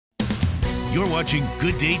You're watching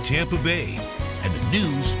Good Day Tampa Bay, and the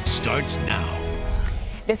news starts now.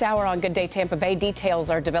 This hour on Good Day Tampa Bay, details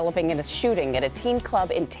are developing in a shooting at a teen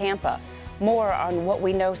club in Tampa. More on what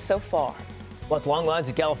we know so far. Plus, long lines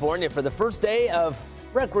in California for the first day of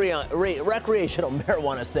recreational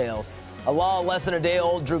marijuana sales. A law less than a day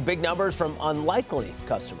old drew big numbers from unlikely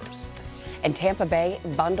customers. And Tampa Bay,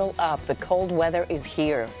 bundle up. The cold weather is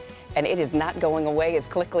here, and it is not going away as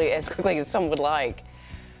quickly as some would like.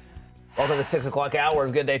 Welcome to the 6 o'clock hour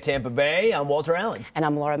of Good Day Tampa Bay. I'm Walter Allen. And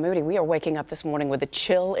I'm Laura Moody. We are waking up this morning with a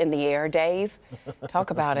chill in the air, Dave. Talk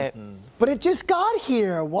about it. But it just got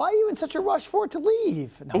here. Why are you in such a rush for it to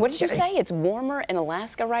leave? No, what did you say? It's warmer in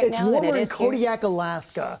Alaska right now than it is here? It's warmer in Kodiak,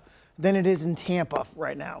 Alaska than it is in Tampa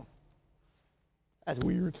right now. That's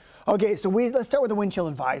weird. Okay, so let's start with the wind chill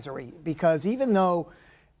advisory, because even though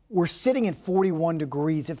we're sitting at 41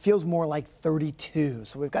 degrees, it feels more like 32.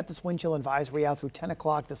 So we've got this wind chill advisory out through 10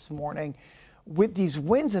 o'clock this morning with these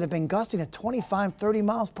winds that have been gusting at 25, 30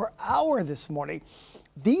 miles per hour this morning.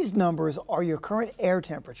 These numbers are your current air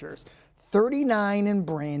temperatures. 39 in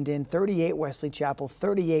Brandon, 38 Wesley Chapel,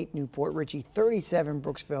 38 Newport Richey, 37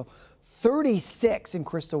 Brooksville, 36 in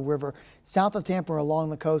Crystal River, south of Tampa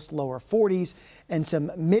along the coast, lower 40s, and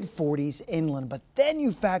some mid 40s inland. But then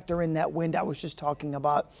you factor in that wind I was just talking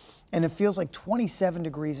about, and it feels like 27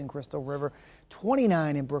 degrees in Crystal River,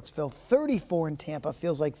 29 in Brooksville, 34 in Tampa,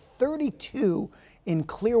 feels like 32 in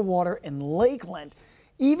Clearwater and Lakeland.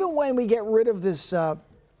 Even when we get rid of this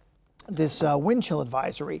wind chill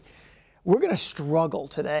advisory, we're going to struggle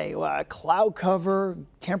today. Cloud cover,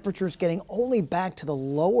 temperatures getting only back to the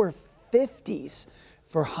lower 50s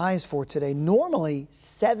for highs for today. Normally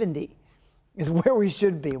 70 is where we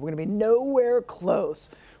should be. We're going to be nowhere close.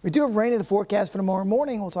 We do have rain in the forecast for tomorrow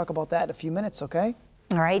morning. We'll talk about that in a few minutes, okay?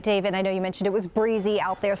 All right, David, I know you mentioned it was breezy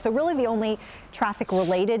out there. So really the only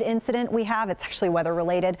traffic-related incident we have, it's actually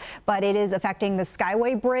weather-related, but it is affecting the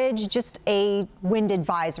Skyway Bridge, just a wind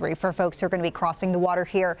advisory for folks who are going to be crossing the water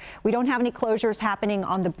here. We don't have any closures happening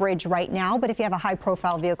on the bridge right now, but if you have a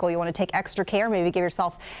high-profile vehicle, you want to take extra care, maybe give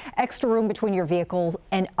yourself extra room between your vehicle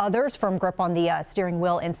and others, firm grip on the steering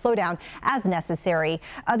wheel, and slow down as necessary.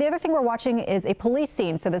 The other thing we're watching is a police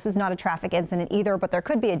scene. So this is not a traffic incident either, but there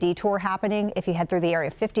could be a detour happening if you head through the area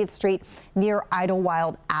of 50th Street near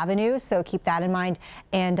Idlewild Avenue. So keep that in mind,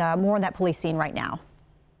 and more on that police scene right now.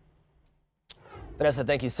 Vanessa,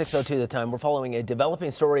 thank you. 6:02 the time. We're following a developing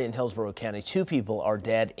story in Hillsborough County. 2 people are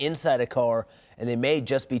dead inside a car, and they may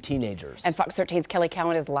just be teenagers. And Fox 13's Kelly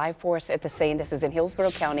Cowan is live for us at the scene. This is in Hillsborough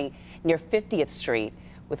County near 50th Street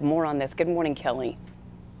with more on this. Good morning, Kelly.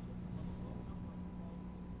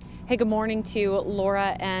 Hey, good morning to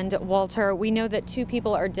Laura and Walter. We know that 2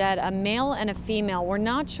 people are dead, a male and a female. We're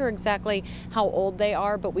not sure exactly how old they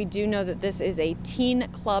are, but we do know that this is a teen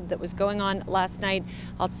club that was going on last night.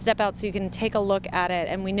 I'll step out so you can take a look at it.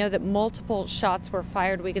 And we know that multiple shots were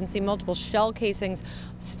fired. We can see multiple shell casings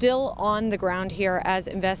still on the ground here as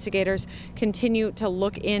investigators continue to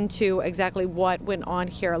look into exactly what went on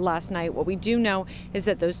here last night. What we do know is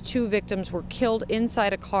that those 2 victims were killed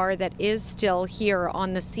inside a car that is still here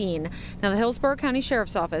on the scene. Now, the Hillsborough County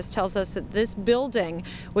Sheriff's Office tells us that this building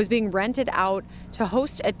was being rented out to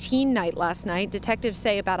host a teen night last night. Detectives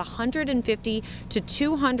say about 150 to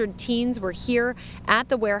 200 teens were here at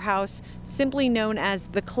the warehouse, simply known as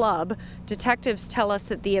the club. Detectives tell us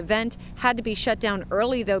that the event had to be shut down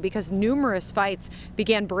early, though, because numerous fights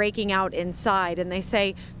began breaking out inside. And they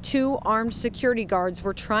say 2 armed security guards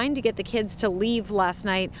were trying to get the kids to leave last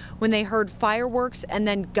night when they heard fireworks and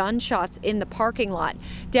then gunshots in the parking lot.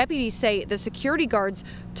 Deputies say the security guards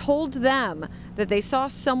told them that they saw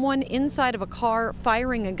someone inside of a car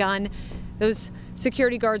firing a gun. Those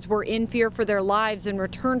security guards were in fear for their lives and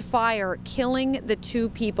returned fire, killing the 2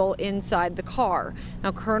 people inside the car.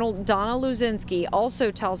 Now, Colonel Donna Luzinski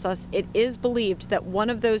also tells us it is believed that one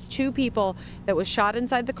of those 2 people that was shot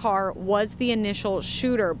inside the car was the initial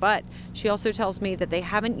shooter, but she also tells me that they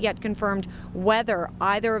haven't yet confirmed whether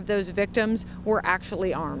either of those victims were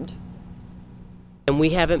actually armed. And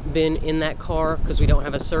we haven't been in that car because we don't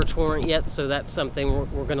have a search warrant yet, so that's something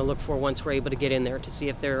we're going to look for once we're able to get in there to see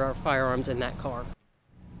if there are firearms in that car.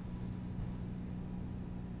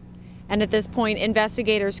 And at this point,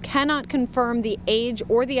 investigators cannot confirm the age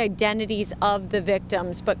or the identities of the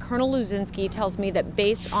victims. But Colonel Luzinski tells me that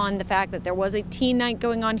based on the fact that there was a teen night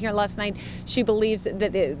going on here last night, she believes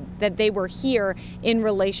that they were here in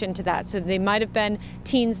relation to that. So they might have been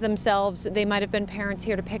teens themselves. They might have been parents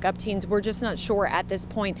here to pick up teens. We're just not sure at this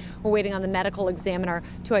point. We're waiting on the medical examiner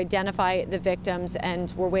to identify the victims,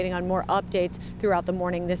 and we're waiting on more updates throughout the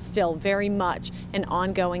morning. This is still very much an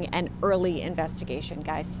ongoing and early investigation,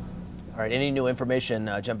 guys. All right, any new information,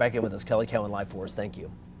 jump back in with us. Kelly Cowan live for us. Thank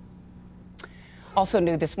you. Also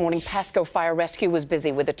new this morning, Pasco Fire Rescue was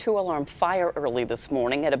busy with a 2-alarm fire early this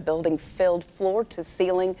morning at a building filled floor to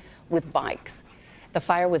ceiling with bikes. The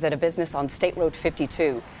fire was at a business on State Road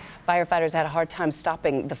 52. Firefighters had a hard time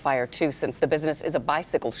stopping the fire, too, since the business is a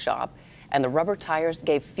bicycle shop, and the rubber tires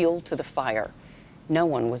gave fuel to the fire. No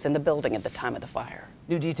one was in the building at the time of the fire.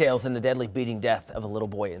 New details in the deadly beating death of a little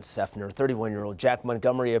boy in Seffner. 31-year-old Jack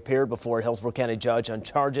Montgomery appeared before a Hillsborough County judge on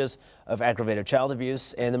charges of aggravated child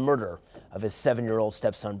abuse and the murder of his 7-year-old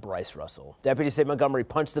stepson, Bryce Russell. Deputies say Montgomery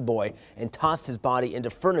punched the boy and tossed his body into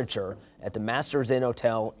furniture at the Masters Inn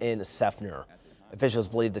Hotel in Seffner. Officials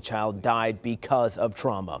believe the child died because of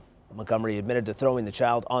trauma. Montgomery admitted to throwing the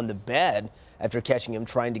child on the bed after catching him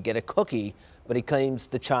trying to get a cookie, but he claims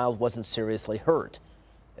the child wasn't seriously hurt.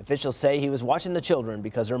 Officials say he was watching the children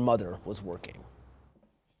because her mother was working.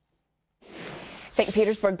 St.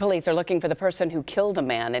 Petersburg police are looking for the person who killed a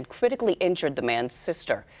man and critically injured the man's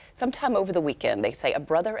sister. Sometime over the weekend, they say a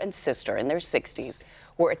brother and sister in their 60s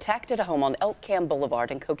were attacked at a home on Elk Cam Boulevard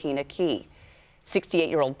in Coquina Key.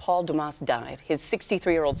 68-year-old Paul Dumas died. His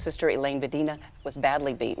 63-year-old sister, Elaine Vedina, was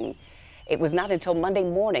badly beaten. It was not until Monday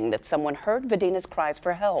morning that someone heard Vedina's cries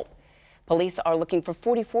for help. Police are looking for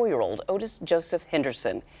 44-year-old Otis Joseph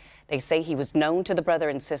Henderson. They say he was known to the brother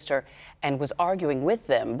and sister and was arguing with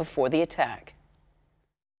them before the attack.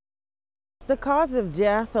 The cause of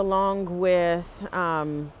death, along with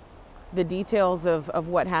the details of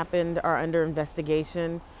what happened, are under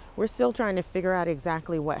investigation. We're still trying to figure out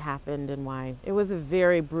exactly what happened and why. It was a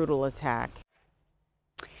very brutal attack.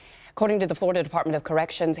 According to the Florida Department of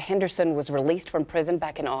Corrections, Henderson was released from prison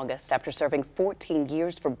back in August after serving 14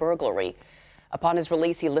 years for burglary. Upon his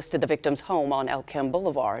release, he listed the victim's home on Elk Cam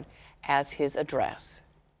Boulevard as his address.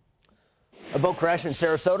 A boat crash in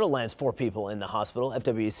Sarasota lands 4 people in the hospital.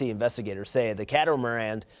 FWC investigators say the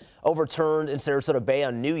catamaran overturned in Sarasota Bay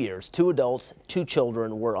on New Year's. 2 adults, 2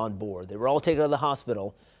 children were on board. They were all taken to the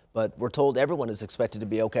hospital, but we're told everyone is expected to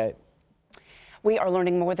be okay. We are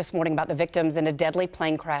learning more this morning about the victims in a deadly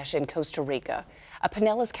plane crash in Costa Rica. A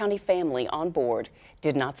Pinellas County family on board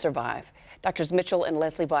did not survive. Doctors Mitchell and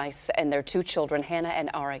Leslie Weiss and their 2 children, Hannah and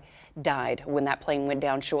Ari, died when that plane went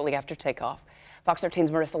down shortly after takeoff. Fox 13's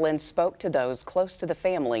Marissa Lynn spoke to those close to the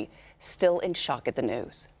family, still in shock at the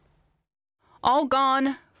news. All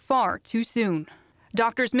gone far too soon.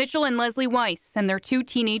 Doctors Mitchell and Leslie Weiss and their 2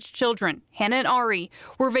 teenage children, Hannah and Ari,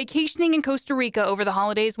 were vacationing in Costa Rica over the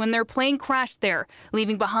holidays when their plane crashed there,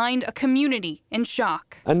 leaving behind a community in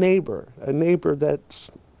shock. A neighbor that's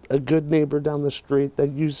a good neighbor down the street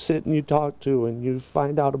that you sit and you talk to and you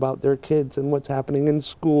find out about their kids and what's happening in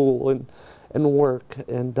school and work.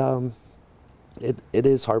 And it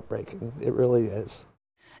is heartbreaking. It really is.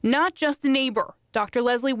 Not just a neighbor. Dr.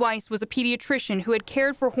 Leslie Weiss was a pediatrician who had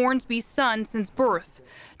cared for Hornsby's son since birth.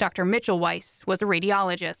 Dr. Mitchell Weiss was a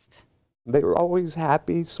radiologist. They were always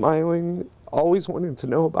happy, smiling, always wanting to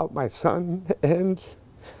know about my son. And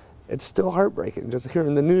it's still heartbreaking just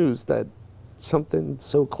hearing the news that something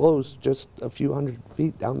so close, just a few hundred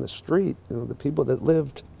feet down the street, the people that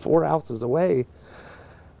lived 4 houses away,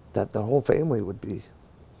 that the whole family would be,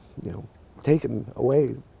 taken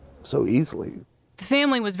away so easily. The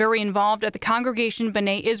family was very involved at the Congregation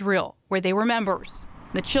B'nai Israel, where they were members.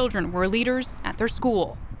 The children were leaders at their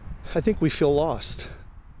school. I think we feel lost.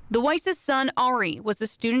 The Weiss's son, Ari, was a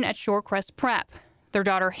student at Shorecrest Prep. Their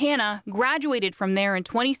daughter, Hannah, graduated from there in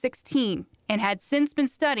 2016 and had since been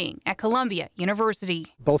studying at Columbia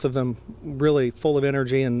University. Both of them really full of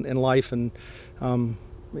energy and life, and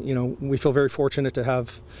we feel very fortunate to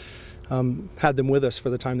have had them with us for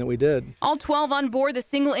the time that we did. All 12 on board the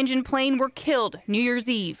single-engine plane were killed New Year's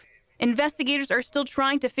Eve. Investigators are still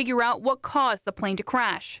trying to figure out what caused the plane to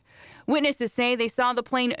crash. Witnesses say they saw the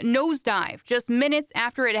plane nosedive just minutes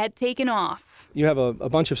after it had taken off. You have a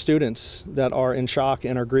bunch of students that are in shock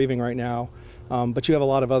and are grieving right now, but you have a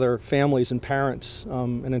lot of other families and parents,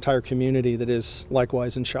 an entire community that is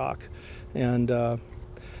likewise in shock. And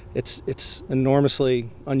it's enormously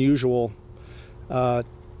unusual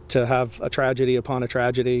to have a tragedy upon a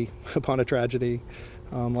tragedy upon a tragedy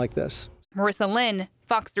like this. Marissa Lynn,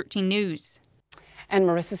 Fox 13 News. And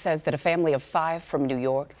Marissa says that a family of 5 from New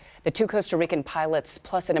York, the 2 Costa Rican pilots,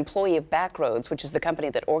 plus an employee of Backroads, which is the company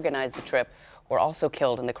that organized the trip, were also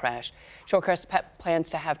killed in the crash. Shorecrest Prep plans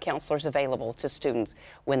to have counselors available to students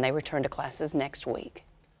when they return to classes next week.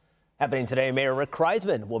 Happening today, Mayor Rick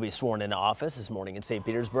Kreisman will be sworn into office this morning in St.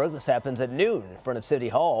 Petersburg. This happens at noon in front of City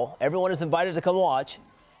Hall. Everyone is invited to come watch.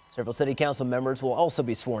 Several city council members will also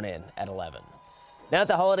be sworn in at 11. Now that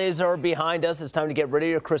the holidays are behind us, it's time to get rid of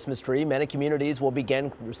your Christmas tree. Many communities will begin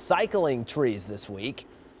recycling trees this week.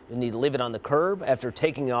 You'll need to leave it on the curb after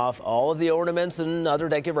taking off all of the ornaments and other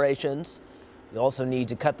decorations. You also need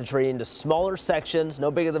to cut the tree into smaller sections, no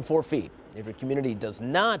bigger than 4 feet. If your community does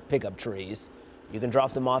not pick up trees, you can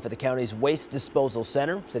drop them off at the county's waste disposal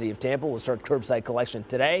center. City of Tampa will start curbside collection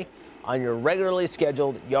today on your regularly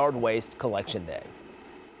scheduled yard waste collection day.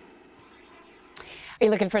 Are you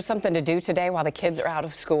looking for something to do today while the kids are out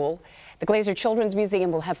of school? The Glazer Children's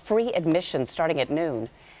Museum will have free admission starting at noon.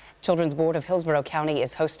 Children's Board of Hillsborough County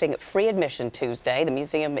is hosting free admission Tuesday. The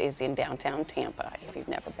museum is in downtown Tampa, if you've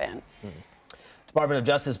never been. Department of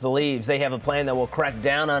Justice believes they have a plan that will crack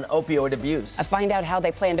down on opioid abuse. Find out how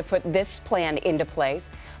they plan to put this plan into place.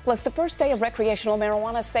 Plus, the first day of recreational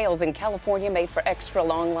marijuana sales in California made for extra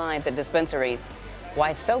long lines at dispensaries.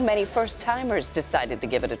 Why so many first-timers decided to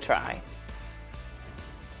give it a try.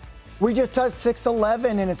 We just touched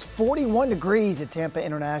 611 and it's 41 degrees at Tampa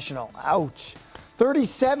International. Ouch.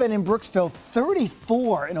 37 in Brooksville,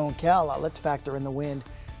 34 in Ocala. Let's factor in the wind.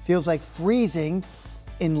 Feels like freezing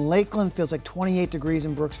in Lakeland, feels like 28 degrees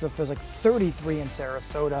in Brooksville, feels like 33 in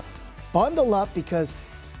Sarasota. Bundle up because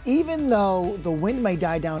even though the wind may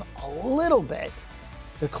die down a little bit,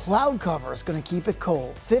 the cloud cover is going to keep it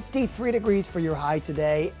cold. 53 degrees for your high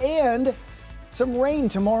today and some rain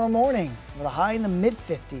tomorrow morning with a high in the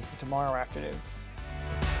mid-50s for tomorrow afternoon.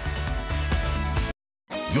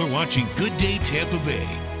 You're watching Good Day Tampa Bay.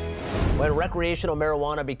 When recreational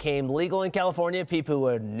marijuana became legal in California, people who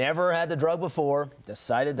had never had the drug before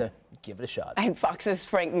decided to give it a shot. And Fox's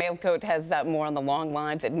Frank Mailcoat has more on the long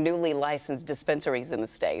lines at newly licensed dispensaries in the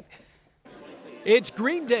state. It's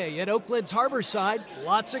Green Day at Oakland's Harborside.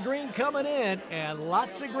 Lots of green coming in and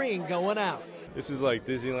lots of green going out. This is like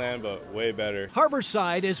Disneyland, but way better.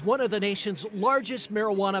 Harborside is one of the nation's largest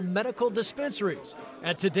marijuana medical dispensaries.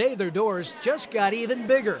 And today their doors just got even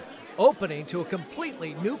bigger, opening to a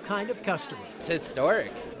completely new kind of customer. It's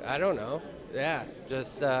historic. I don't know. Yeah,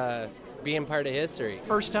 just being part of history.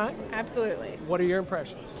 First time? Absolutely. What are your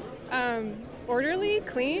impressions? Orderly,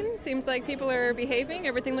 clean, seems like people are behaving,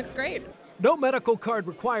 everything looks great. No medical card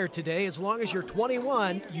required today. As long as you're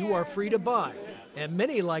 21, you are free to buy. And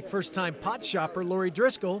many, like first-time pot shopper Lori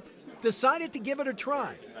Driscoll, decided to give it a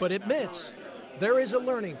try, but admits there is a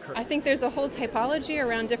learning curve. I think there's a whole typology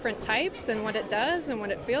around different types and what it does and what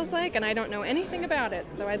it feels like, and I don't know anything about it,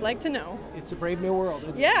 so I'd like to know. It's a brave new world,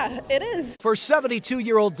 isn't it? Yeah, it is. For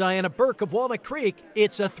 72-year-old Diana Burke of Walnut Creek,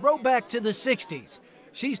 it's a throwback to the 60s.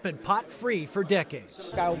 She's been pot-free for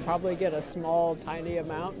decades. I will probably get a small, tiny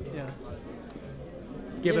amount. Yeah.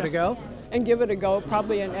 Give it a go? And give it a go,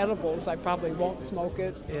 probably in edibles. I probably won't smoke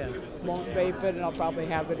it, won't vape it, and I'll probably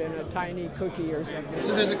have it in a tiny cookie or something.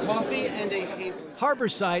 So there's a coffee and a hazel.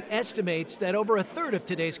 Harborside estimates that over a third of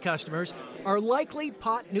today's customers are likely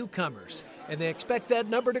pot newcomers, and they expect that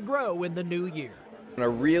number to grow in the new year. On a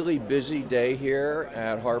really busy day here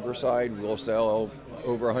at Harborside, we'll sell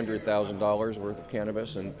over $100,000 worth of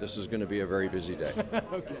cannabis, and this is going to be a very busy day.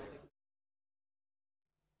 Okay.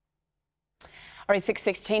 All right,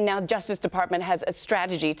 6:16 now. The Justice Department has a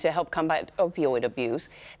strategy to help combat opioid abuse.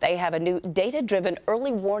 They have a new data-driven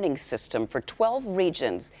early warning system for 12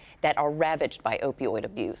 regions that are ravaged by opioid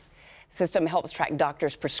abuse. The system helps track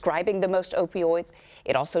doctors prescribing the most opioids.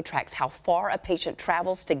 It also tracks how far a patient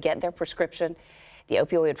travels to get their prescription. The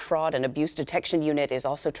Opioid Fraud and Abuse Detection Unit is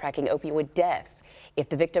also tracking opioid deaths if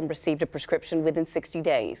the victim received a prescription within 60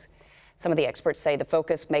 days. Some of the experts say the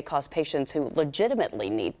focus may cause patients who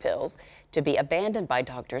legitimately need pills to be abandoned by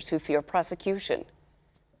doctors who fear prosecution.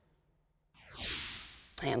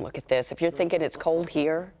 And look at this. If you're thinking it's cold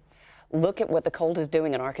here, look at what the cold is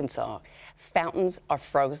doing in Arkansas. Fountains are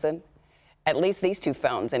frozen. At least these two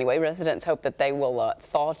fountains, anyway. Residents hope that they will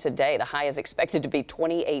thaw today. The high is expected to be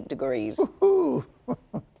 28 degrees.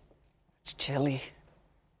 It's chilly.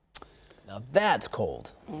 Now that's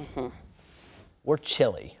cold. We're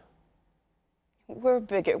chilly. We're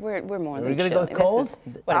bigger. We're more than chilly. Are we going to go cold?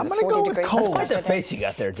 I'm going to go with cold. Look at the face you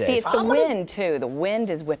got there, Dave. See, it's the wind, too. The wind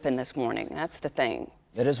is whipping this morning. That's the thing.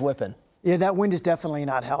 It is whipping. Yeah, that wind is definitely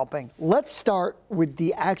not helping. Let's start with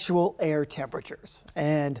the actual air temperatures.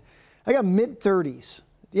 And I got mid-30s.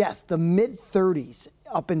 Yes, the mid-30s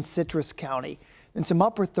up in Citrus County. And some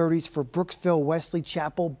upper 30s for Brooksville, Wesley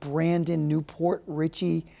Chapel, Brandon, Newport,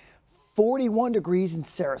 Ritchie. 41 degrees in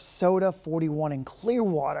Sarasota, 41 in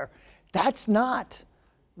Clearwater. That's not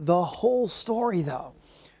the whole story, though,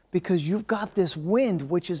 because you've got this wind,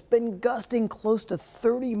 which has been gusting close to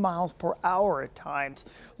 30 miles per hour at times.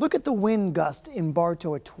 Look at the wind gust in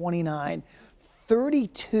Bartow at 29,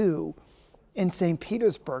 32 in St.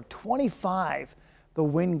 Petersburg, 25 the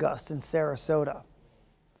wind gusts in Sarasota.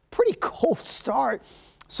 Pretty cold start.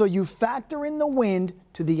 So you factor in the wind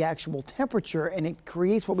to the actual temperature, and it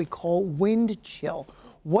creates what we call wind chill,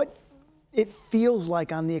 what it feels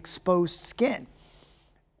like on the exposed skin.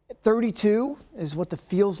 32 is what the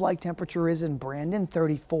feels like temperature is in Brandon,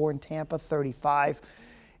 34 in Tampa, 35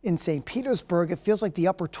 in St. Petersburg. It feels like the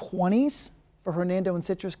upper 20s for Hernando and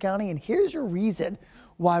Citrus County. And here's your reason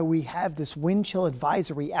why we have this wind chill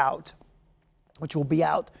advisory out, which will be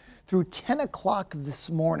out through 10 o'clock this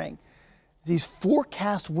morning. These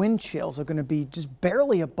forecast wind chills are going to be just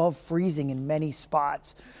barely above freezing in many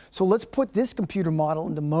spots. So let's put this computer model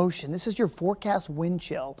into motion. This is your forecast wind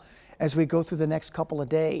chill as we go through the next couple of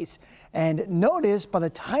days. And notice by the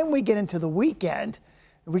time we get into the weekend,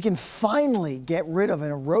 we can finally get rid of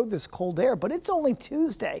and erode this cold air, but it's only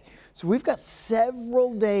Tuesday. So we've got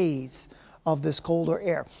several days of this colder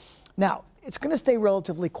air. Now, it's going to stay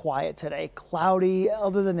relatively quiet today. Cloudy,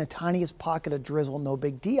 other than the tiniest pocket of drizzle, no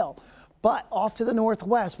big deal. But off to the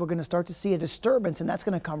northwest, we're going to start to see a disturbance, and that's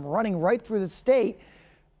going to come running right through the state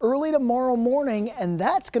early tomorrow morning, and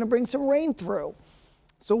that's going to bring some rain through.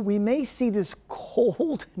 So we may see this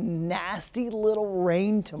cold, nasty little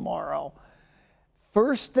rain tomorrow.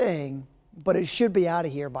 First thing, but it should be out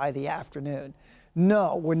of here by the afternoon.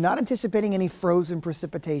 No, we're not anticipating any frozen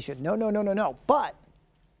precipitation. No. But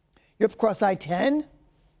you're up across I-10,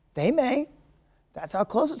 they may. That's how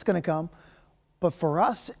close it's going to come. But for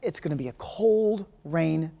us, it's going to be a cold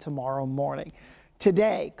rain tomorrow morning.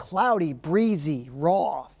 Today, cloudy, breezy,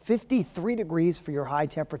 raw, 53 degrees for your high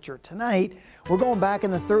temperature. Tonight, we're going back in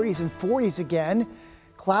the 30s and 40s again.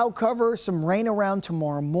 Cloud cover, some rain around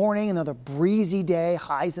tomorrow morning, another breezy day,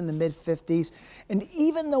 highs in the mid-50s. And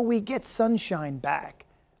even though we get sunshine back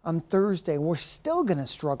on Thursday, we're still going to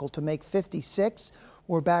struggle to make 56.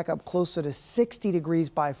 We're back up closer to 60 degrees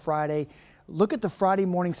by Friday. Look at the Friday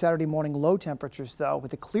morning, Saturday morning low temperatures, though.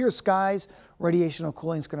 With the clear skies, radiational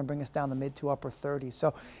cooling is going to bring us down the mid to upper 30s.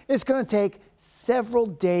 So it's going to take several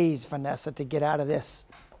days, Vanessa, to get out of this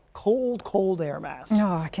cold, cold air mass.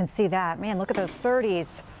 Oh, I can see that. Man, look at those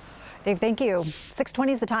 30s. Dave, thank you.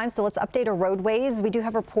 6:20 is the time, so let's update our roadways. We do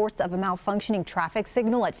have reports of a malfunctioning traffic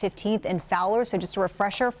signal at 15th and Fowler. So just a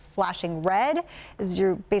refresher, flashing red is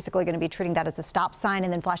you're basically going to be treating that as a stop sign,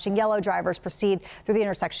 and then flashing yellow, drivers proceed through the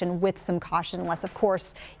intersection with some caution, unless, of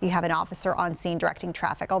course, you have an officer on scene directing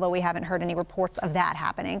traffic, although we haven't heard any reports of that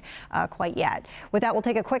happening quite yet. With that, we'll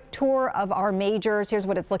take a quick tour of our majors. Here's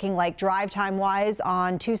what it's looking like drive time wise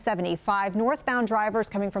on 275. Northbound drivers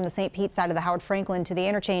coming from the St. Pete side of the Howard Franklin to the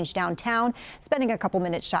interchange downtown, spending a couple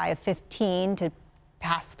minutes shy of 15 to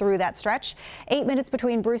pass through that stretch. 8 minutes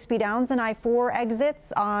between Bruce B. Downs and I-4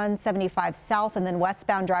 exits on 75 South, and then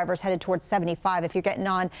westbound drivers headed towards 75. If you're getting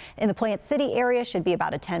on in the Plant City area, should be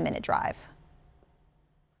about a 10-minute drive.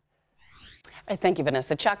 Thank you,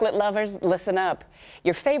 Vanessa. Chocolate lovers, listen up.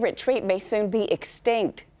 Your favorite treat may soon be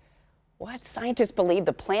extinct. What? Scientists believe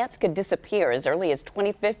the plants could disappear as early as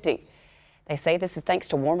 2050. They say this is thanks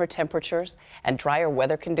to warmer temperatures and drier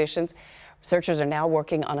weather conditions. Researchers are now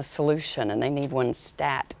working on a solution, and they need one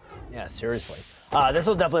stat. Yeah, seriously. This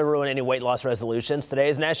will definitely ruin any weight loss resolutions. Today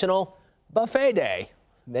is National Buffet Day.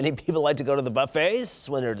 Many people like to go to the buffets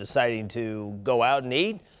when they're deciding to go out and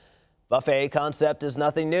eat. Buffet concept is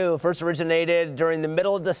nothing new. First originated during the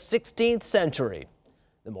middle of the 16th century.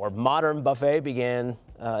 The more modern buffet began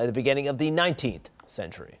at the beginning of the 19th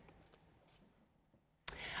century.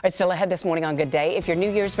 All right, still ahead this morning on Good Day. If your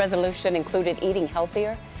New Year's resolution included eating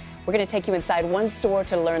healthier, we're going to take you inside one store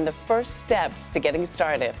to learn the first steps to getting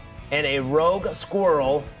started. And a rogue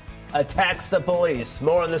squirrel attacks the police.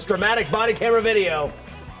 More on this dramatic body camera video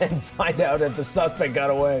and find out if the suspect got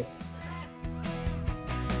away.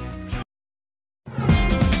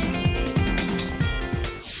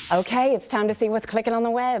 Okay, it's time to see what's clicking on the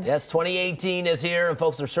web. Yes, 2018 is here, and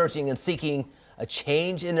folks are searching and seeking a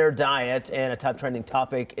change in their diet, and a top trending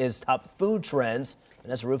topic is top food trends.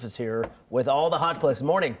 Vanessa Roof is here with all the hot clicks.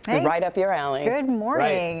 Morning. Hey. Right up your alley. Good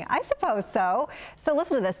morning. Right. I suppose so. So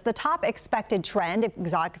listen to this. The top expected trend,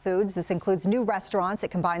 exotic foods. This includes new restaurants. It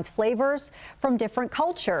combines flavors from different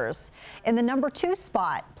cultures. In the number 2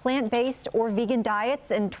 spot, plant-based or vegan diets.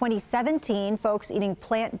 In 2017, folks eating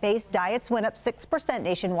plant-based diets went up 6%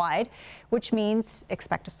 nationwide, which means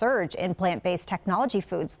expect a surge in plant-based technology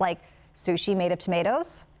foods like sushi made of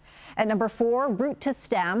tomatoes. At number 4, root to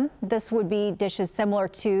stem. This would be dishes similar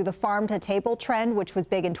to the farm to table trend, which was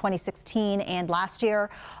big in 2016 and last year.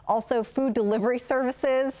 Also, food delivery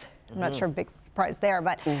services. I'm not sure, big surprise there,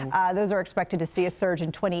 but those are expected to see a surge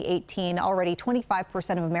in 2018. Already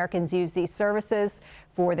 25% of Americans use these services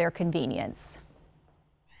for their convenience.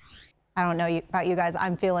 I don't know about you guys.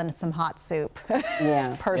 I'm feeling some hot soup.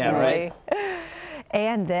 Yeah. Personally. Yeah, right?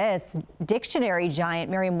 And this dictionary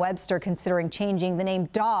giant Merriam-Webster considering changing the name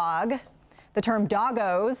dog. The term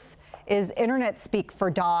doggos is internet speak for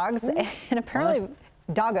dogs, and apparently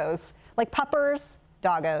doggos, like puppers,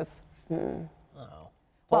 doggos.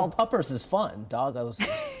 Well, puppers is fun. Doggos.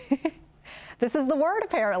 This is the word,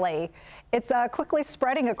 apparently. It's quickly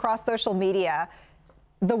spreading across social media.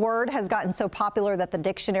 The word has gotten so popular that the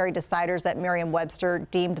dictionary deciders at Merriam-Webster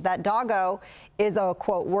deemed that doggo is a,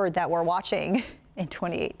 quote, word that we're watching in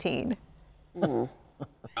 2018. I'm going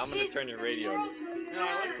to turn your radio.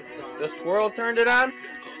 The squirrel turned it on?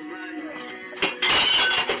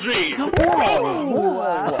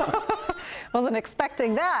 Wasn't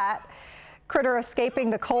expecting that. Critter escaping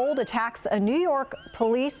the cold attacks a New York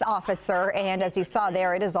police officer, and as you saw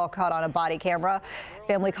there, it is all caught on a body camera.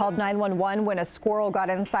 Family called 911 when a squirrel got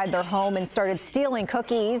inside their home and started stealing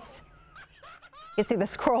cookies. You see the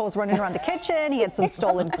squirrel was running around the kitchen. He had some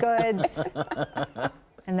stolen goods.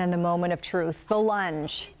 And then the moment of truth, the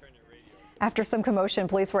lunge. After some commotion,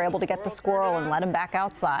 police were able to get the squirrel and let him back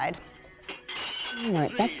outside. Oh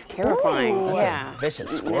my, that's terrifying. Ooh, yeah. That's a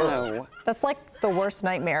vicious squirrel. No. That's like the worst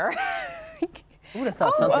nightmare. Who would have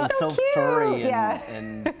thought something so furry Yeah.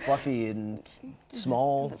 and fluffy and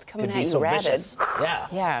small It's coming could at be you so rabid. vicious? Yeah.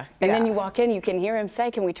 Yeah. And then you walk in, you can hear him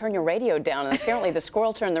say, "Can we turn your radio down?" And apparently the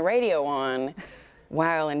squirrel turned the radio on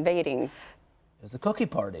while invading. It was a cookie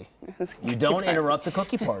party. You cookie don't party. interrupt the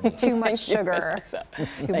cookie party. Too much sugar.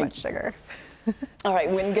 Too much sugar. All right,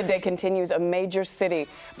 Win Good Day continues. A major city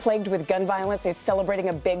plagued with gun violence is celebrating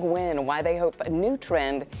a big win. Why they hope a new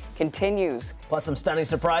trend continues. Plus some stunning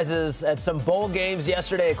surprises at some bowl games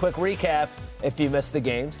yesterday. A quick recap if you missed the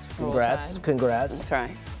games. Congrats. Congrats. That's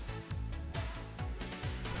right.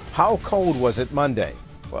 How cold was it Monday?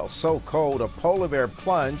 Well, so cold a polar bear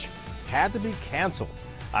plunge had to be canceled.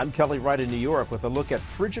 I'm Kelly Wright in New York with a look at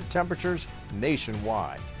frigid temperatures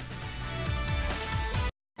nationwide.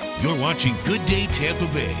 You're watching Good Day Tampa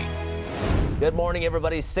Bay. Good morning,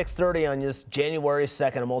 everybody. 6:30 on this January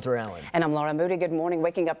 2nd. I'm Walter Allen. And I'm Laura Moody. Good morning.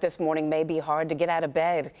 Waking up this morning may be hard to get out of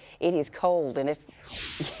bed. It is cold, and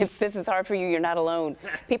if this is hard for you, you're not alone.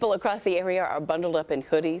 People across the area are bundled up in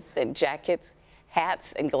hoodies and jackets,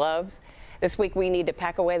 hats and gloves. This week we need to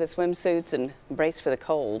pack away the swimsuits and brace for the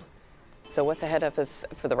cold. So what's ahead of us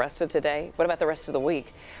for the rest of today? What about the rest of the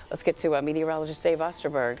week? Let's get to meteorologist Dave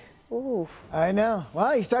Osterberg. Ooh. I know.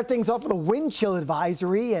 Well, you start things off with a wind chill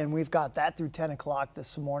advisory, and we've got that through 10 o'clock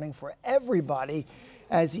this morning for everybody.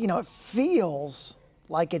 As you know, it feels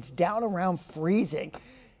like it's down around freezing.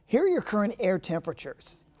 Here are your current air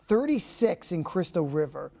temperatures. 36 in Crystal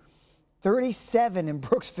River, 37 in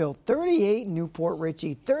Brooksville, 38 in Newport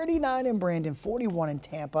Richey, 39 in Brandon, 41 in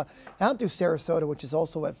Tampa, down through Sarasota, which is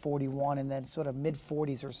also at 41, and then sort of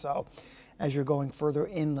mid-40s or so as you're going further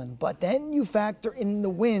inland. But then you factor in the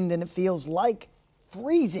wind, and it feels like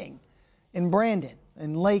freezing in Brandon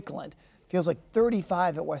and Lakeland. Feels like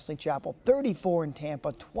 35 at Wesley Chapel, 34 in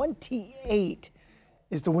Tampa, 28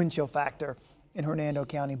 is the wind chill factor in Hernando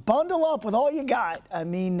County. Bundle up with all you got. I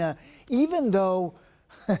mean, even though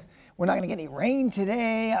we're not going to get any rain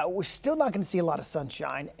today, we're still not going to see a lot of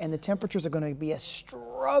sunshine, and the temperatures are going to be a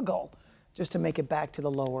struggle just to make it back to the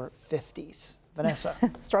lower 50s. Vanessa.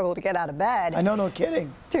 Struggle to get out of bed. I know, no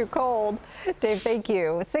kidding. Too cold. Dave, thank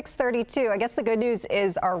you. 6:32. I guess the good news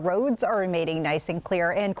is our roads are remaining nice and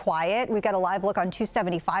clear and quiet. We've got a live look on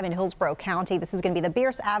 275 in Hillsborough County. This is going to be the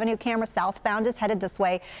Bierce Avenue camera. Southbound is headed this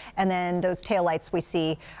way, and then those taillights we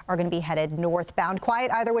see are going to be headed northbound. Quiet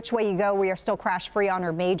either which way you go. We are still crash-free on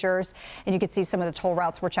our majors, and you can see some of the toll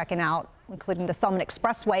routes we're checking out, including the Summit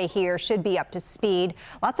Expressway here, should be up to speed.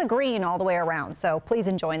 Lots of green all the way around, so please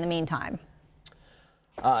enjoy in the meantime.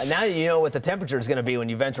 Now you know what the temperature is going to be when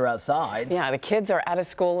you venture outside. Yeah, the kids are out of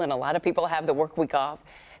school, and a lot of people have the work week off.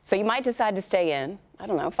 So you might decide to stay in. I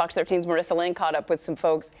don't know. Fox 13's Marissa Lynn caught up with some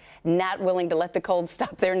folks not willing to let the cold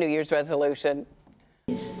stop their New Year's resolution.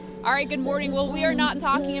 All right, good morning. Well, we are not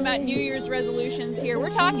talking about New Year's resolutions here.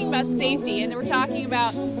 We're talking about safety, and we're talking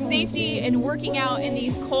about safety and working out in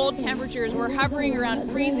these cold temperatures. We're hovering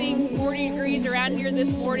around freezing, 40 degrees around here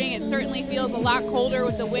this morning. It certainly feels a lot colder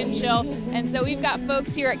with the wind chill. And so we've got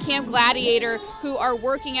folks here at Camp Gladiator who are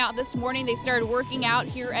working out this morning. They started working out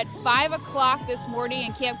here at 5 o'clock this morning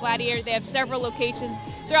in Camp Gladiator. They have several locations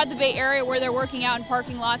throughout the Bay Area where they're working out in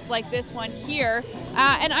parking lots like this one here.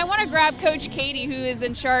 And I want to grab Coach Katie, who is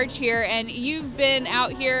in charge here, and you've been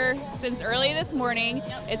out here since early this morning.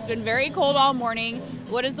 It's been very cold all morning.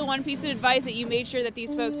 What is the one piece of advice that you made sure that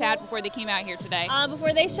these folks had before they came out here today?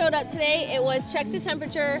 Before they showed up today, it was check the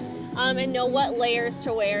temperature, and know what layers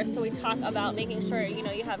to wear. So we talk about making sure, you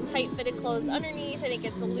know, you have tight fitted clothes underneath and it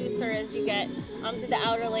gets looser as you get to the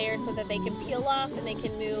outer layer so that they can peel off and they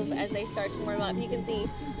can move as they start to warm up. You can see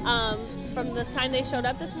from the time they showed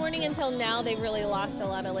up this morning until now, they've really lost a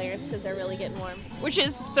lot of layers because they're really getting warm. Which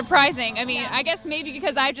is surprising. I mean, I guess maybe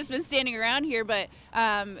because I've just been standing around here, but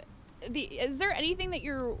is there anything that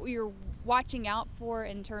you're watching out for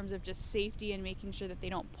in terms of just safety and making sure that they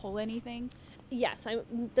don't pull anything? Yes,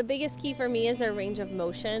 the biggest key for me is their range of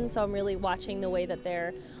motion. So I'm really watching the way that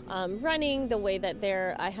they're running, the way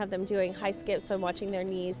that I have them doing high skips. So I'm watching their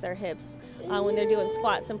knees, their hips, when they're doing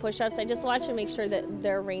squats and push-ups. I just watch and make sure that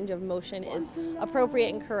their range of motion is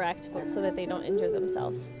appropriate and correct so that they don't injure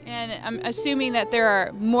themselves. And I'm assuming that there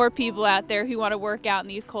are more people out there who want to work out in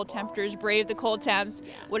these cold temperatures, brave the cold temps.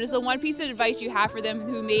 What is the one piece of advice you have for them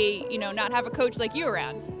who may, you know, not have a coach like you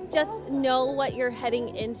around? Just know what you're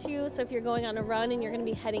heading into. So if you're going on a run and you're going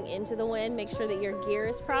to be heading into the wind, make sure that your gear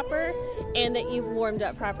is proper and that you've warmed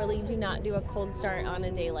up properly. Do not do a cold start on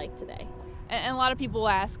a day like today. And a lot of people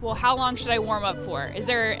ask, well, how long should I warm up for? Is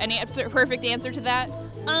there any perfect answer to that?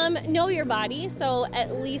 Know your body, so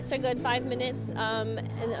at least a good 5 minutes. And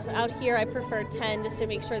out here, I prefer 10 just to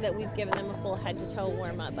make sure that we've given them a full head-to-toe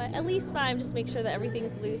warm-up. But at least 5, just make sure that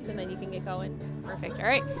everything's loose and then you can get going. Perfect. All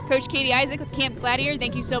right. Coach Katie Isaac with Camp Gladiator,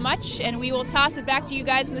 thank you so much. And we will toss it back to you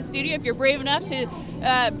guys in the studio. If you're brave enough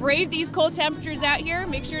to brave these cold temperatures out here,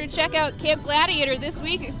 make sure to check out Camp Gladiator this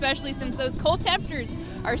week, especially since those cold temperatures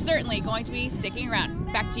are certainly going to be sticking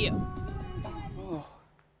around. Back to you. Oh.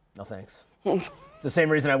 No thanks. It's the same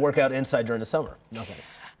reason I work out inside during the summer. No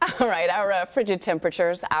thanks. All right, our frigid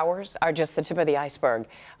temperatures, ours, are just the tip of the iceberg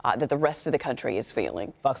that the rest of the country is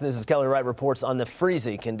feeling. Fox News' Kelly Wright reports on the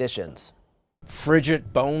freezing conditions.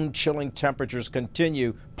 Frigid, bone-chilling temperatures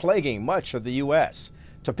continue plaguing much of the U.S.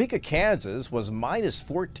 Topeka, Kansas was minus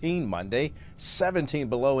 14 Monday, 17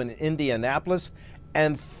 below in Indianapolis,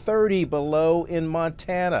 and 30 below in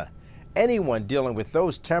Montana. Anyone dealing with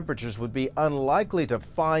those temperatures would be unlikely to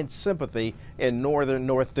find sympathy in northern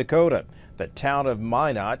North Dakota. The town of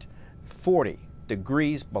Minot, 40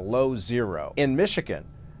 degrees below zero. In Michigan,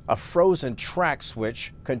 a frozen track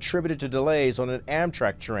switch contributed to delays on an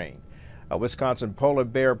Amtrak train. A Wisconsin polar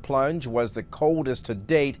bear plunge was the coldest to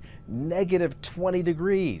date, negative 20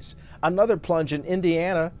 degrees. Another plunge in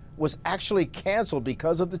Indiana was actually canceled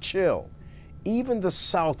because of the chill. Even the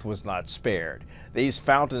South was not spared. These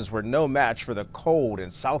fountains were no match for the cold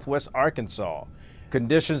in southwest Arkansas.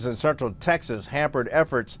 Conditions in central Texas hampered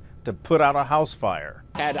efforts to put out a house fire.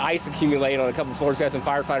 Had ice accumulate on a couple floors, had some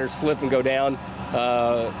firefighters slip and go down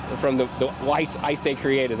from the ice they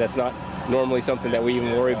created. That's not normally something that we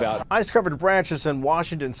even worry about. Ice-covered branches in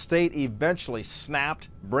Washington state eventually snapped,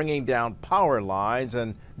 bringing down power lines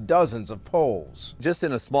and dozens of poles. Just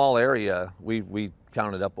in a small area, we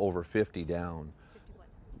counted up over 50 down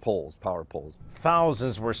poles, power poles.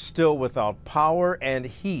 Thousands were still without power and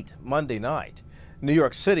heat Monday night. New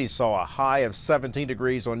York City saw a high of 17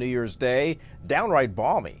 degrees on New Year's Day, downright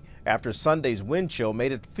balmy after Sunday's wind chill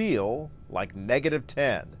made it feel like negative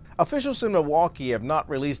 10. Officials in Milwaukee have not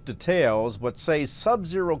released details, but say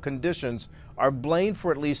sub-zero conditions are blamed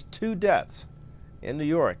for at least 2 deaths. In New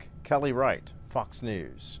York, Kelly Wright, Fox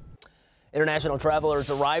News. International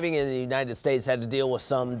travelers arriving in the United States had to deal with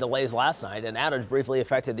some delays last night. An outage briefly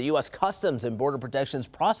affected the U.S. Customs and Border Protection's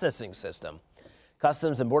processing system.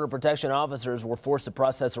 Customs and Border Protection officers were forced to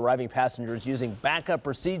process arriving passengers using backup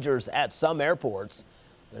procedures at some airports.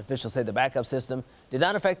 But officials say the backup system did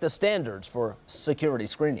not affect the standards for security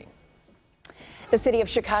screening. The city of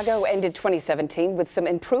Chicago ended 2017 with some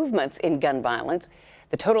improvements in gun violence.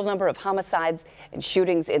 The total number of homicides and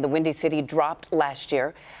shootings in the Windy City dropped last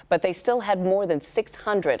year, but they still had more than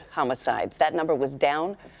 600 homicides. That number was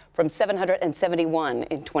down from 771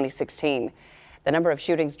 in 2016. The number of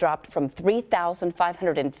shootings dropped from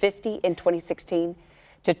 3,550 in 2016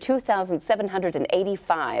 to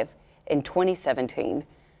 2,785 in 2017.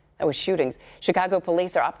 That was shootings. Chicago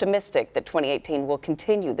police are optimistic that 2018 will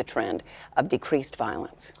continue the trend of decreased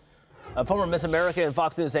violence. A former Miss America and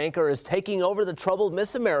Fox News anchor is taking over the troubled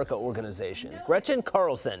Miss America organization. Gretchen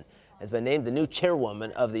Carlson has been named the new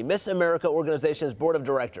chairwoman of the Miss America organization's board of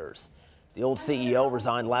directors. The old CEO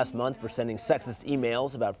resigned last month for sending sexist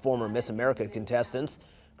emails about former Miss America contestants.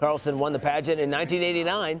 Carlson won the pageant in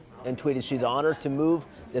 1989 and tweeted she's honored to move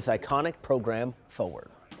this iconic program forward.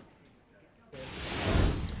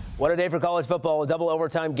 What a day for college football. A double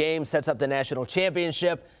overtime game sets up the national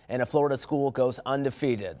championship, and a Florida school goes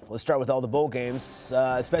undefeated. Let's start with all the bowl games,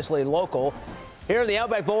 especially local. Here in the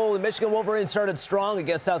Outback Bowl, the Michigan Wolverines started strong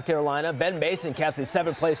against South Carolina. Ben Mason caps a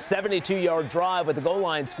 7-play, 72-yard drive with the goal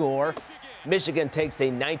line score. Michigan takes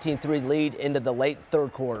a 19-3 lead into the late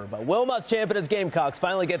third quarter. But Will Muschamp and his Gamecocks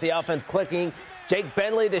finally get the offense clicking. Jake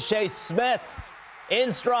Bentley to Shea Smith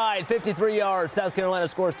in stride, 53 yards. South Carolina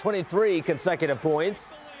scores 23 consecutive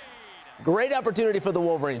points. Great opportunity for the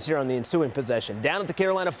Wolverines here on the ensuing possession. Down at the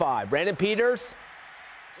Carolina 5. Brandon Peters.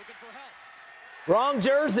 Wrong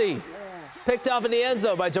jersey. Picked off in the end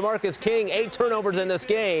zone by Jamarcus King. 8 turnovers in this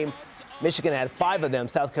game. Michigan had 5 of them.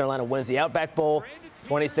 South Carolina wins the Outback Bowl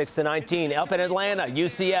 26-19. Up in Atlanta,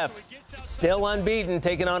 UCF still unbeaten,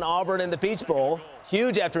 taking on Auburn in the Peach Bowl.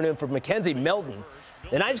 Huge afternoon for Mackenzie Milton.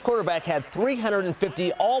 The Knights quarterback had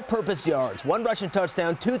 350 all-purpose yards, 1 rushing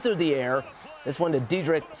touchdown, 2 through the air. This one to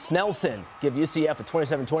Diedrich Snelson, give UCF a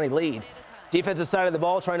 27-20 lead. Defensive side of the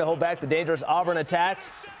ball trying to hold back the dangerous Auburn attack.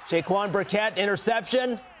 Shaquan Burkett,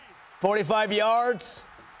 interception, 45 yards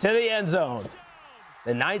to the end zone.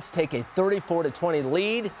 The Knights take a 34-20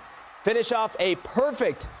 lead, finish off a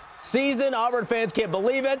perfect season. Auburn fans can't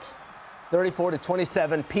believe it.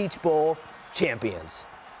 34-27 Peach Bowl champions.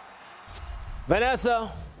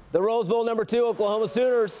 Vanessa, the Rose Bowl number 2 Oklahoma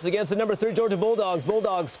Sooners against the number 3 Georgia Bulldogs.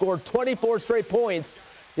 Bulldogs scored 24 straight points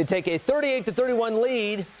to take a 38-31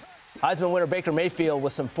 lead. Heisman winner Baker Mayfield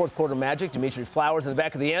with some fourth quarter magic. Dimitri Flowers in the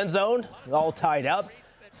back of the end zone, all tied up.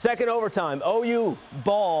 Second overtime, OU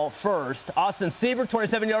ball first. Austin Siebert,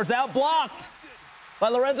 27 yards out, blocked by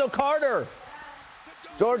Lorenzo Carter.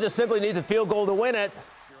 Georgia simply needs a field goal to win it.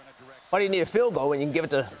 Why do you need a field goal when you can give it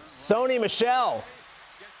to Sony Michel?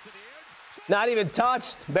 Not even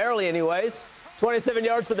touched, barely anyways. 27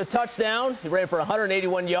 yards for the touchdown. He ran for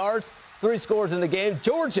 181 yards, 3 scores in the game.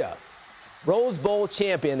 Georgia, Rose Bowl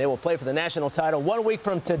champion. They will play for the national title 1 week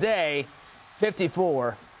from today,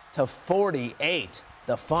 54-48,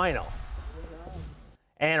 the final.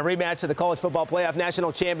 And a rematch of the College Football Playoff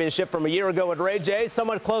National Championship from a year ago at Ray J.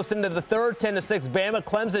 Somewhat close into the third, 10-6 Bama.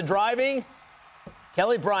 Clemson driving.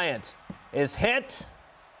 Kelly Bryant is hit.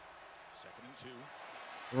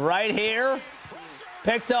 Right here,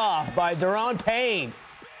 picked off by Deron Payne.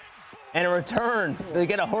 And a return. They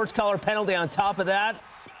get a horse collar penalty on top of that.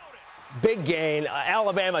 Big gain.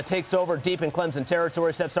 Alabama takes over deep in Clemson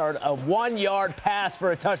territory. Steps out a 1-yard pass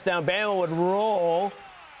for a touchdown. Bama would roll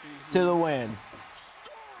to the win.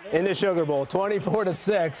 In the Sugar Bowl,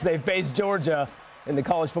 24-6, they face Georgia in the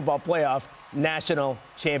College Football Playoff National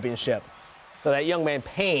Championship. So that young man,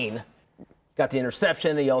 Payne, got the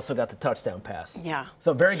interception. He also got the touchdown pass. Yeah.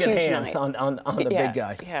 So very good Huge hands night. on the big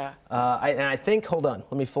guy. Yeah. And I think, hold on,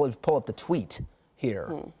 let me pull up the tweet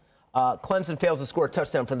here. Clemson fails to score a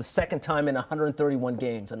touchdown for the second time in 131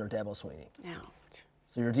 games under Dabo Swinney. Yeah.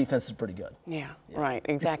 So your defense is pretty good. Yeah, right,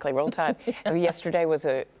 exactly. Roll Tide. Yesterday was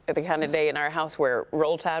the kind of day in our house where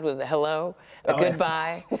Roll Tide was a hello, a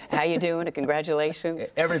goodbye, how you doing, a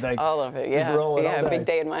congratulations. Everything. All of it, Just rolling all day. Big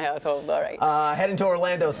day in my household, all right. Heading to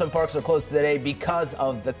Orlando, some parks are closed today because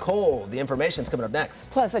of the cold. The information's coming up next.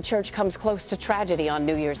 Plus, a church comes close to tragedy on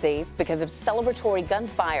New Year's Eve because of celebratory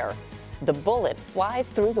gunfire. The bullet flies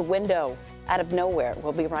through the window out of nowhere.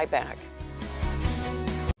 We'll be right back.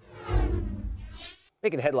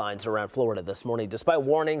 Making headlines around Florida this morning. Despite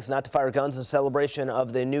warnings not to fire guns in celebration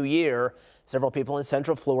of the new year, several people in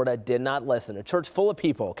Central Florida did not listen. A church full of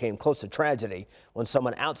people came close to tragedy when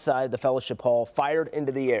someone outside the fellowship hall fired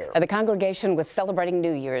into the air. The congregation was celebrating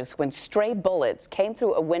New Year's when stray bullets came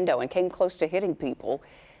through a window and came close to hitting people.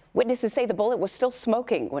 Witnesses say the bullet was still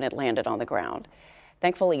smoking when it landed on the ground.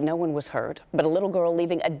 Thankfully, no one was hurt, but a little girl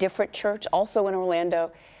leaving a different church, also in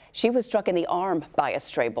Orlando, she was struck in the arm by a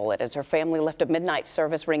stray bullet as her family left a midnight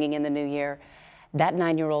service ringing in the new year. That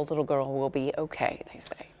 9-year-old little girl will be okay, they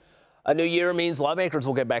say. A new year means lawmakers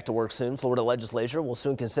will get back to work soon. Florida legislature will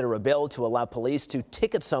soon consider a bill to allow police to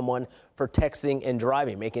ticket someone for texting and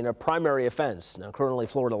driving, making it a primary offense. Now, currently,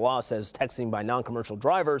 Florida law says texting by non-commercial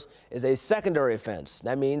drivers is a secondary offense.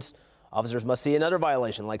 That means officers must see another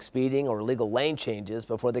violation like speeding or illegal lane changes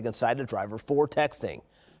before they can cite a driver for texting.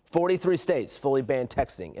 43 states fully ban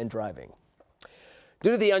texting and driving.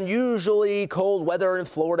 Due to the unusually cold weather in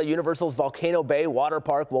Florida, Universal's Volcano Bay Water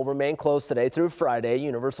Park will remain closed today through Friday.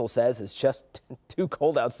 Universal says it's just too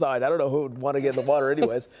cold outside. I don't know who would want to get in the water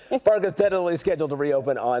anyways. Park is tentatively scheduled to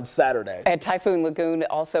reopen on Saturday. And Typhoon Lagoon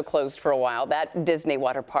also closed for a while. That Disney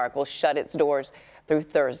water park will shut its doors through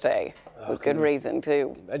Thursday. With good reason,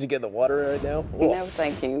 too. Imagine getting the water right now. No,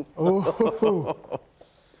 thank you.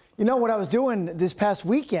 You know what I was doing this past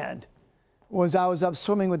weekend was I was up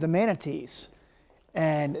swimming with the manatees,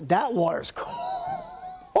 and that water's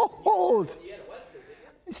cold.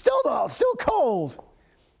 Still though, still cold.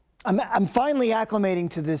 I'm finally acclimating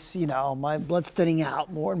to this, you know, my blood's thinning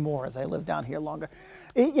out more and more as I live down here longer.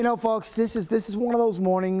 You know, folks, this is one of those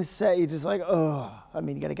mornings that you're just like, oh, I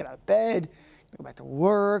mean, you got to get out of bed, go back to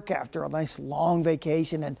work after a nice long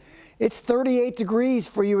vacation, and it's 38 degrees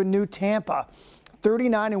for you in New Tampa,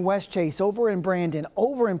 39 in West Chase, over in Brandon,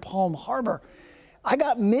 over in Palm Harbor. I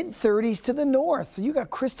got mid-30s to the north, so you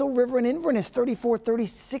got Crystal River and Inverness, 34,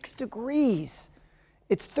 36 degrees.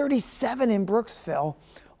 It's 37 in Brooksville.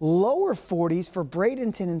 Lower 40s for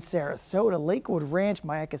Bradenton and Sarasota, Lakewood Ranch,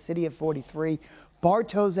 Mayaca City at 43,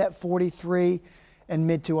 Bartow's at 43, and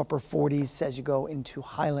mid to upper 40s as you go into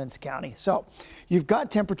Highlands County. So you've got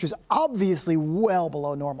temperatures obviously well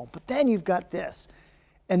below normal, but then you've got this.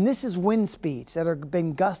 And this is wind speeds that have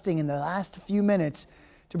been gusting in the last few minutes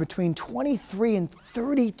to between 23 and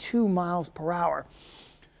 32 miles per hour.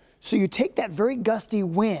 So you take that very gusty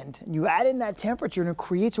wind and you add in that temperature, and it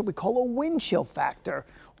creates what we call a wind chill factor,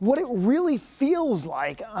 what it really feels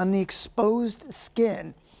like on the exposed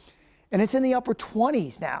skin. And it's in the upper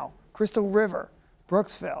 20s now. Crystal River,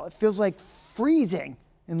 Brooksville, it feels like freezing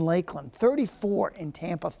in Lakeland, 34 in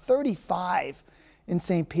Tampa, 35 in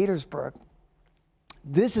St. Petersburg.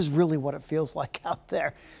 This is really what it feels like out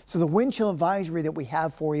there. So the wind chill advisory that we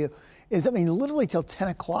have for you is, I mean, literally till 10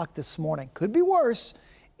 o'clock this morning. Could be worse.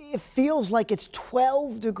 It feels like it's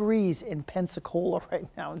 12 degrees in Pensacola right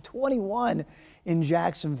now and 21 in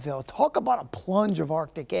Jacksonville. Talk about a plunge of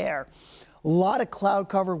Arctic air. A lot of cloud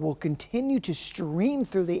cover will continue to stream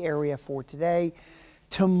through the area for today.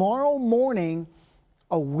 Tomorrow morning,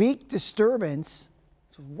 a weak disturbance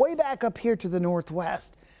way back up here to the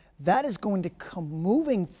northwest. That is going to come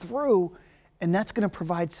moving through, and that's going to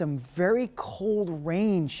provide some very cold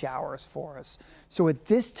rain showers for us. So at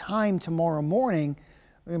this time tomorrow morning,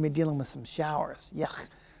 we're going to be dealing with some showers. Yuck.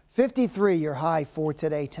 53 your high for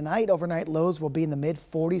today. Tonight, overnight lows will be in the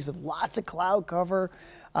mid-40s with lots of cloud cover,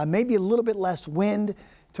 maybe a little bit less wind.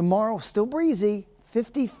 Tomorrow, still breezy,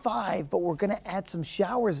 55, but we're going to add some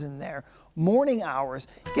showers in there. Morning hours.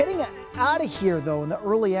 Getting out of here, though, in the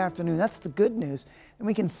early afternoon, that's the good news. And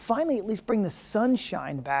we can finally at least bring the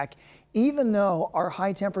sunshine back, even though our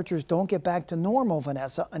high temperatures don't get back to normal,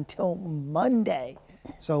 Vanessa, until Monday.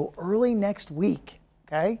 So early next week.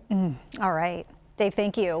 Okay. All right. Dave,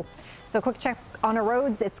 thank you. So quick check on our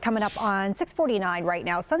roads. It's coming up on 649 right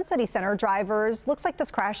now. Sun City Center drivers, looks like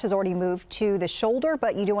this crash has already moved to the shoulder,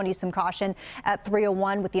 but you do want to use some caution at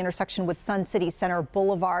 301 with the intersection with Sun City Center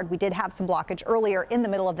Boulevard. We did have some blockage earlier in the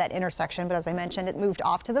middle of that intersection, but as I mentioned, it moved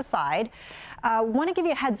off to the side. Want to give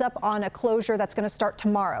you a heads up on a closure that's going to start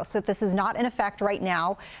tomorrow. So this is not in effect right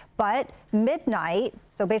now, but midnight,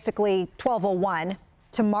 so basically 12:01.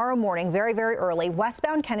 Tomorrow morning, very, very early,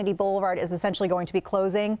 westbound Kennedy Boulevard is essentially going to be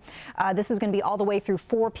closing. This is going to be all the way through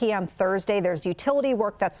 4 p.m. Thursday. There's utility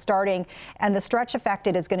work that's starting, and the stretch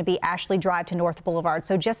affected is going to be Ashley Drive to North Boulevard,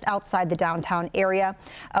 so just outside the downtown area.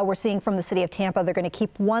 We're seeing from the city of Tampa, they're going to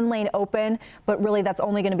keep one lane open, but really that's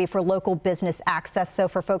only going to be for local business access. So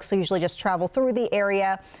for folks who usually just travel through the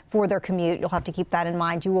area for their commute, you'll have to keep that in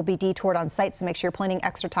mind. You will be detoured on site, so make sure you're planning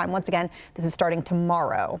extra time. Once again, this is starting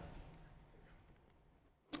tomorrow.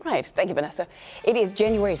 Right. Thank you, Vanessa. It is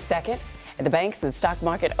January 2nd, and the banks and stock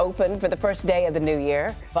market open for the first day of the new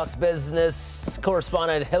year. Fox Business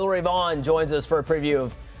correspondent Hillary Vaughn joins us for a preview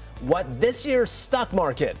of what this year's stock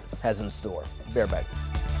market has in store. Be right back.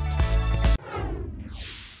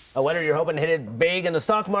 Whether you're hoping to hit it big in the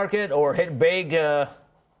stock market or hit big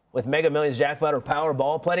with Mega Millions jackpot or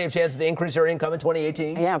Powerball, plenty of chances to increase your income in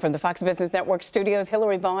 2018. Yeah, from the Fox Business Network studios,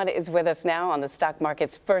 Hillary Vaughn is with us now on the stock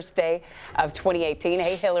market's first day of 2018.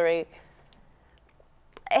 Hey, Hillary.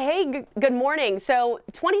 Hey, good morning. So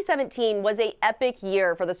 2017 was an epic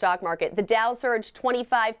year for the stock market. The Dow surged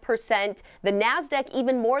 25%, the NASDAQ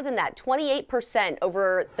even more than that, 28%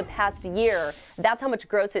 over the past year. That's how much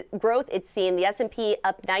growth it's seen. The S&P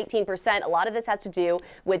up 19%. A lot of this has to do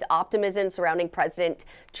with optimism surrounding President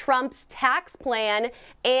Trump's tax plan.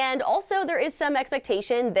 And also there is some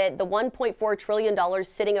expectation that the $1.4 trillion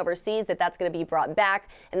sitting overseas, that's going to be brought back,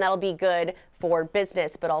 and that'll be good for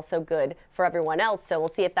business, but also good for everyone else. So we'll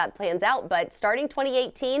see if that plans out. But starting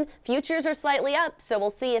 2018, futures are slightly up. So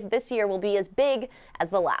we'll see if this year will be as big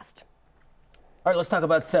as the last. All right, let's talk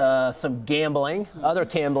about some gambling, other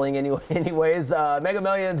gambling anyways. Mega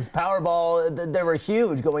Millions, Powerball, they were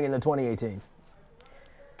huge going into 2018.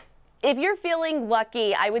 If you're feeling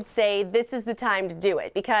lucky, I would say this is the time to do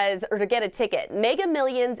it or to get a ticket. Mega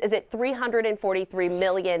Millions is at $343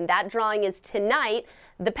 million. That drawing is tonight.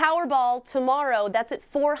 The Powerball tomorrow, that's at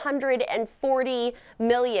 $440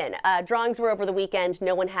 million. Drawings were over the weekend.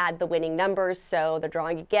 No one had the winning numbers, so they're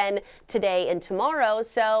drawing again today and tomorrow.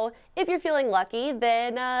 So if you're feeling lucky,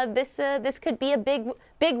 then this could be a big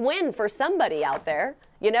win for somebody out there.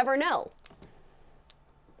 You never know.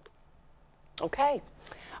 Okay.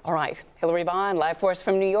 All right. Hillary Bond, live for us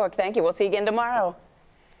from New York. Thank you. We'll see you again tomorrow.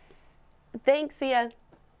 Thanks. See ya.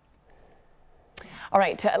 All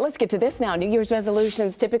right, let's get to this now. New Year's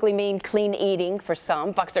resolutions typically mean clean eating for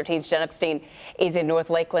some. Fox 13's Jen Epstein is in North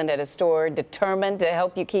Lakeland at a store determined to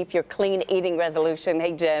help you keep your clean eating resolution.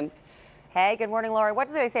 Hey, Jen. Hey, good morning, Lori. What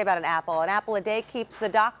do they say about an apple? An apple a day keeps the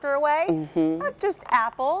doctor away? Not just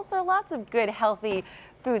apples. There are lots of good, healthy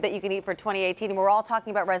food that you can eat for 2018. And we're all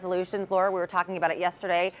talking about resolutions, Laura. We were talking about it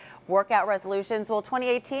yesterday. Workout resolutions. Well,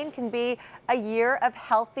 2018 can be a year of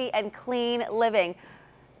healthy and clean living.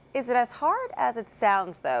 Is it as hard as it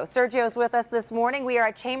sounds, though? Sergio's with us this morning. We are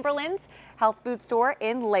at Chamberlain's Health Food Store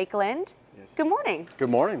in Lakeland. Yes. Good morning. Good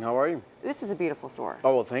morning. How are you? This is a beautiful store.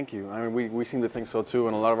 Oh, well, thank you. I mean, we seem to think so, too,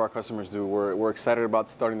 and a lot of our customers do. We're excited about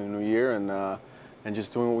starting the new year and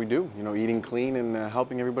just doing what we do, you know, eating clean and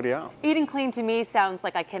helping everybody out. Eating clean to me sounds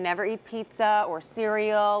like I can never eat pizza or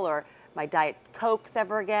cereal or my Diet Cokes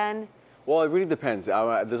ever again. Well, it really depends.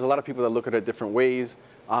 There's a lot of people that look at it different ways.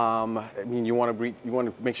 I mean, you want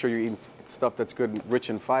to make sure you're eating stuff that's good, rich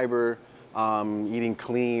in fiber, eating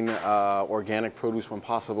clean, organic produce when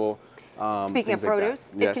possible. Speaking of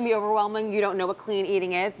produce, it can be overwhelming. You don't know what clean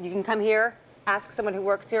eating is. You can come here, ask someone who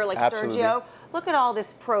works here, like Sergio. Look at all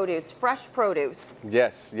this produce, fresh produce.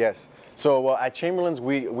 Yes, yes. So at Chamberlain's,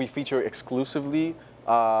 we feature exclusively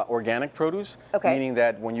organic produce, meaning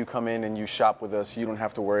that when you come in and you shop with us, you don't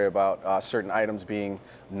have to worry about certain items being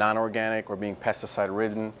non-organic or being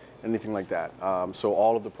pesticide-ridden, anything like that. So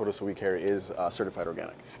all of the produce that we carry is certified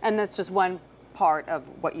organic. And that's just one part of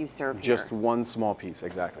what you serve here? Just one small piece,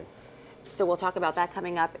 exactly. So we'll talk about that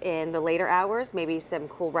coming up in the later hours, maybe some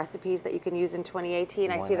cool recipes that you can use in 2018.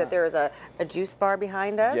 I see that there is a juice bar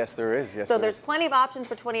behind us. Yes, there is. Yes, so there's plenty of options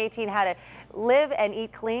for 2018, how to live and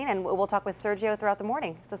eat clean, and we'll talk with Sergio throughout the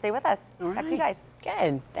morning. So stay with us. All right. Back to you guys.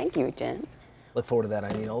 Good. Thank you, Jen. Look forward to that.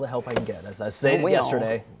 I need all the help I can get. As I stated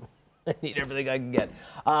yesterday, I need everything I can get.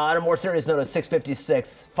 On a more serious note, at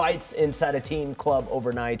 6:56, fights inside a teen club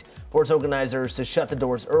overnight force organizers to shut the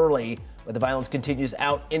doors early, but the violence continues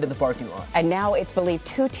out into the parking lot. And now it's believed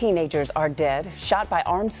 2 teenagers are dead, shot by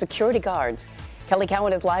armed security guards. Kelly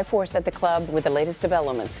Cowan is live for us at the club with the latest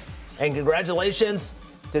developments. And congratulations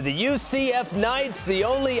to the UCF Knights, the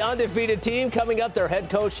only undefeated team coming up. Their head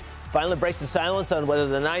coach finally breaks the silence on whether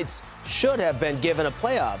the Knights should have been given a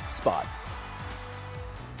playoff spot.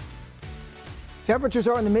 Temperatures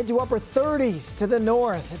are in the mid to upper 30s to the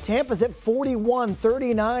north. Tampa's at 41,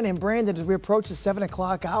 39 in Brandon as we approach the 7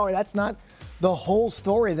 o'clock hour. That's not the whole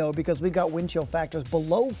story, though, because we've got wind chill factors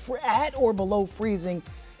at or below freezing.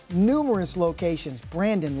 Numerous locations: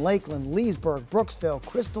 Brandon, Lakeland, Leesburg, Brooksville,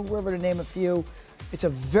 Crystal River, to name a few. It's a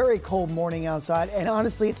very cold morning outside, and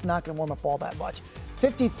honestly, it's not going to warm up all that much.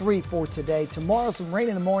 53 for today. Tomorrow, some rain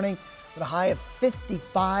in the morning with a high of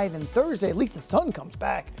 55, and Thursday, at least the sun comes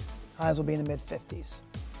back. Highs will be in the mid-50s.